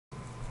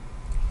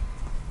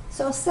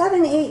So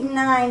 7, 8, and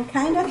 9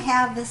 kind of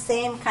have the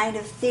same kind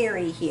of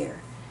theory here,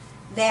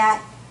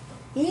 that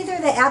either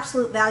the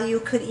absolute value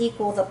could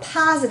equal the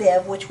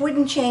positive, which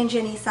wouldn't change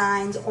any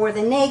signs, or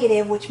the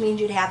negative, which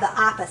means you'd have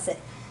the opposite.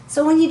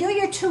 So when you do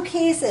your two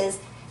cases,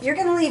 you're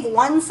going to leave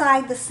one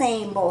side the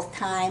same both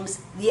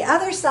times. The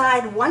other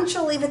side, once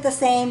you'll leave it the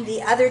same,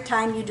 the other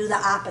time you do the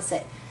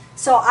opposite.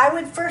 So I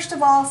would first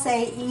of all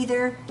say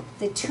either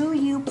the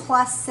 2u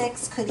plus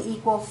 6 could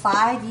equal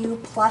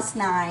 5u plus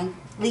 9,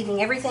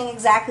 leaving everything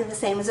exactly the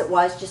same as it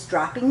was, just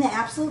dropping the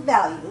absolute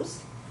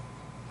values.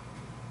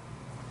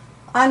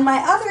 On my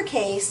other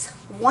case,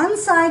 one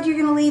side you're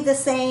going to leave the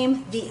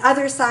same, the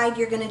other side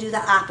you're going to do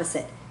the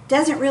opposite.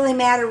 Doesn't really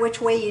matter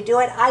which way you do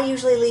it. I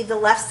usually leave the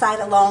left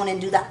side alone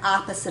and do the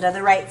opposite of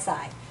the right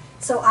side.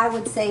 So I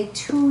would say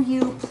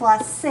 2u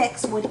plus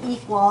 6 would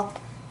equal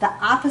the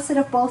opposite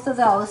of both of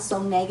those,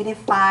 so negative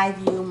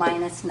 5u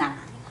minus 9.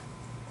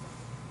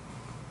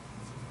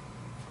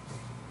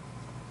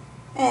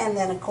 And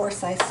then, of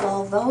course, I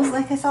solve those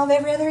like I solve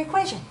every other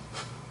equation.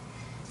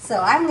 So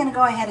I'm going to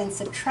go ahead and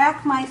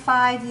subtract my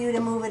 5u to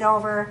move it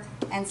over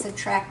and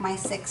subtract my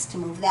 6 to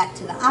move that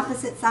to the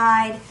opposite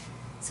side.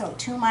 So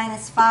 2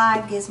 minus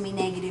 5 gives me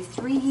negative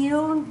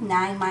 3u.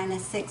 9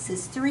 minus 6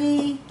 is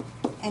 3.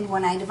 And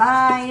when I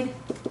divide,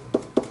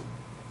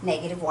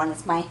 negative 1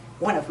 is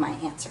one of my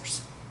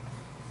answers.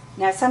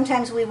 Now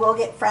sometimes we will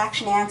get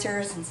fraction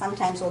answers and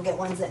sometimes we'll get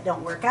ones that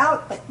don't work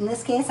out. But in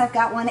this case, I've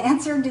got one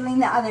answer doing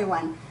the other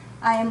one.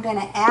 I am going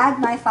to add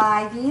my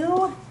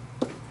 5u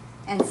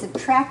and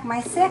subtract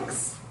my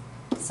 6.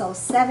 So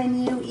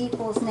 7u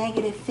equals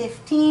negative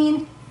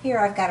 15. Here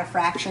I've got a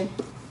fraction.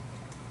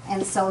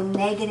 And so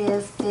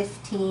negative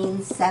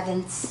 15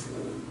 sevenths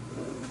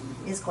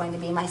is going to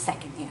be my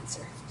second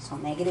answer. So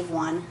negative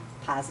 1,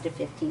 positive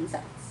 15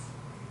 sevenths.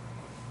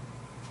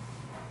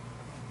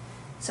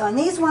 So in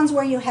these ones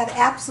where you have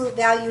absolute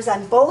values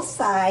on both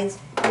sides,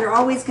 you're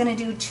always going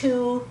to do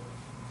two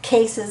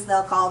cases,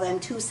 they'll call them,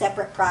 two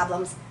separate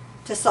problems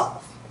to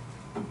solve.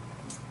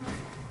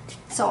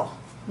 So,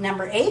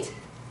 number 8,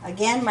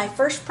 again, my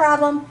first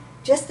problem,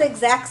 just the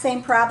exact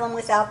same problem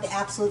without the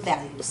absolute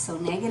values. So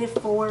negative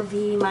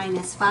 4v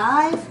minus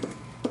 5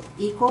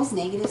 equals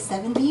negative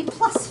 7v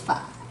plus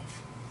 5.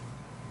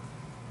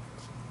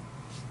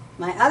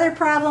 My other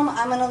problem,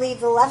 I'm going to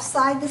leave the left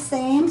side the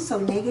same, so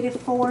negative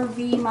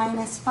 4v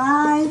minus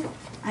 5.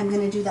 I'm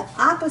going to do the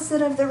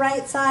opposite of the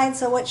right side,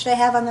 so what should I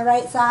have on the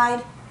right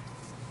side?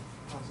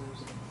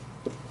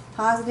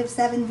 Positive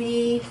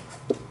 7v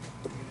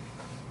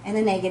and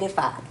a negative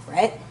 5,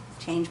 right?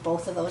 Change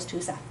both of those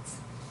two sides.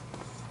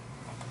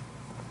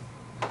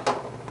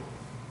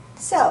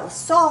 So,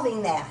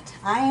 solving that,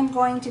 I am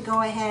going to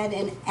go ahead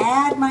and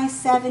add my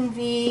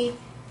 7v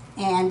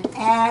and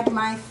add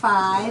my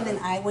 5, and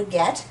I would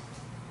get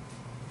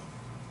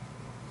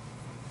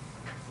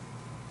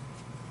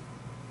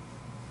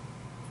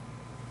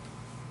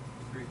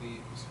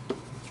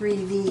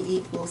 3v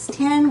equals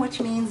 10, which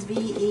means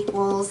v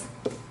equals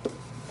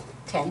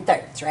 10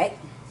 thirds, right?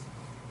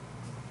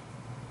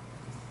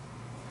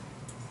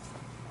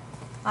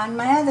 On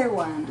my other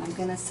one, I'm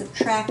going to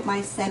subtract my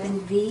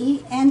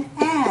 7v and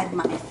add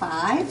my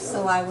 5,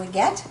 so I would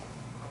get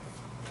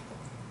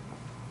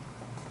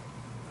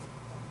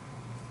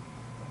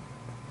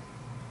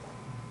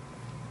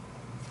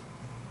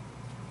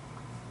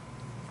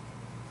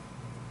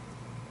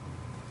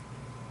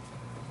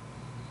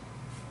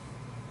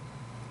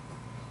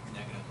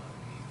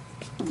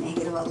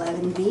negative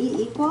 11v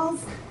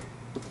equals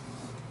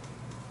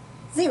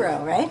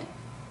 0, right?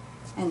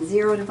 And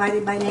 0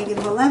 divided by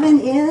negative 11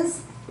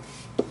 is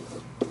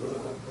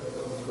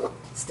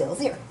still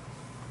 0.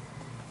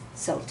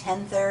 So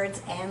 10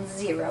 thirds and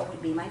 0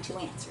 would be my two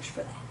answers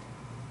for that.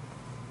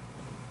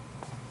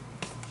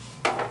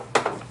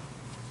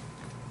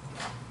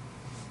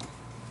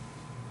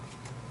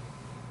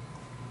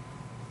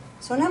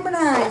 So number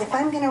 9, if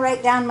I'm going to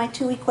write down my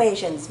two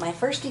equations, my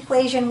first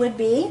equation would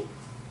be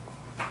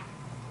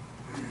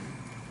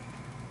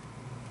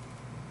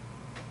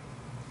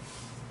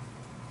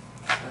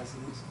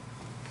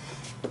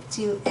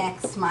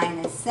 2x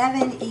minus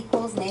 7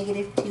 equals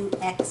negative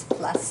 2x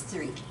plus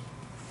 3.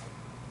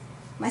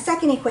 My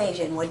second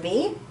equation would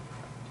be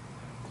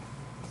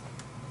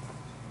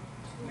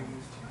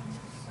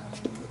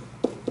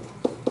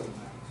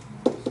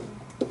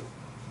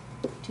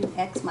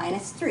 2x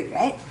minus 3,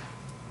 right?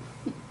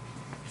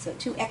 So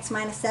 2x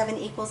minus 7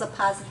 equals a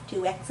positive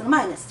 2x and a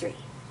minus 3.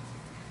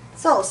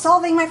 So,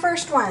 solving my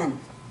first one.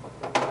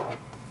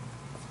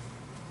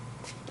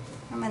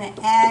 I'm going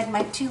to add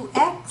my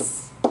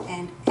 2x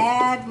and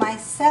add my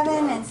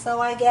 7, and so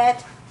I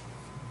get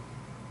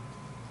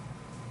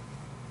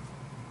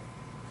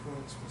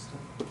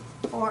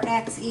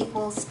 4x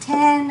equals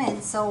 10,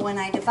 and so when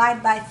I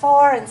divide by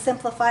 4 and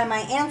simplify my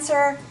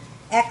answer,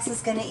 x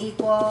is going to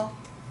equal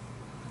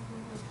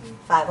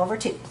 5 over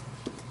 2.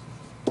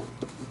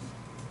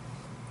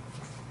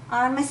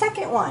 On my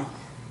second one,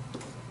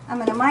 I'm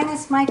going to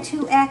minus my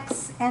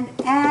 2x and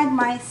add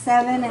my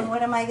 7, and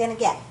what am I going to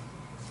get?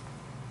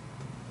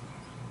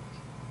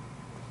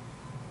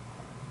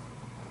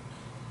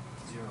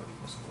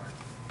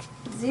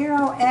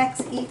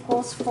 0x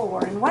equals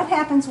 4. And what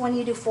happens when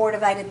you do 4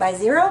 divided by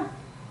 0?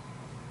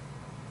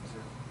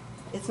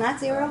 It's not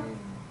 0.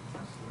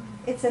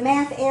 It's a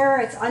math error.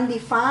 It's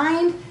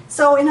undefined.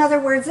 So in other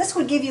words, this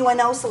would give you a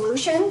no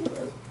solution.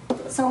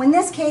 So in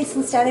this case,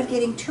 instead of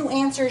getting 2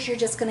 answers, you're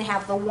just going to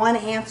have the 1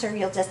 answer.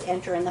 You'll just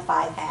enter in the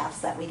 5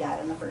 halves that we got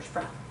in the first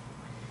problem.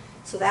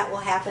 So that will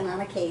happen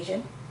on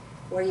occasion,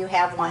 where you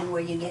have one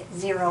where you get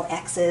 0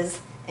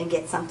 x's and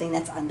get something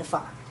that's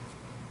undefined.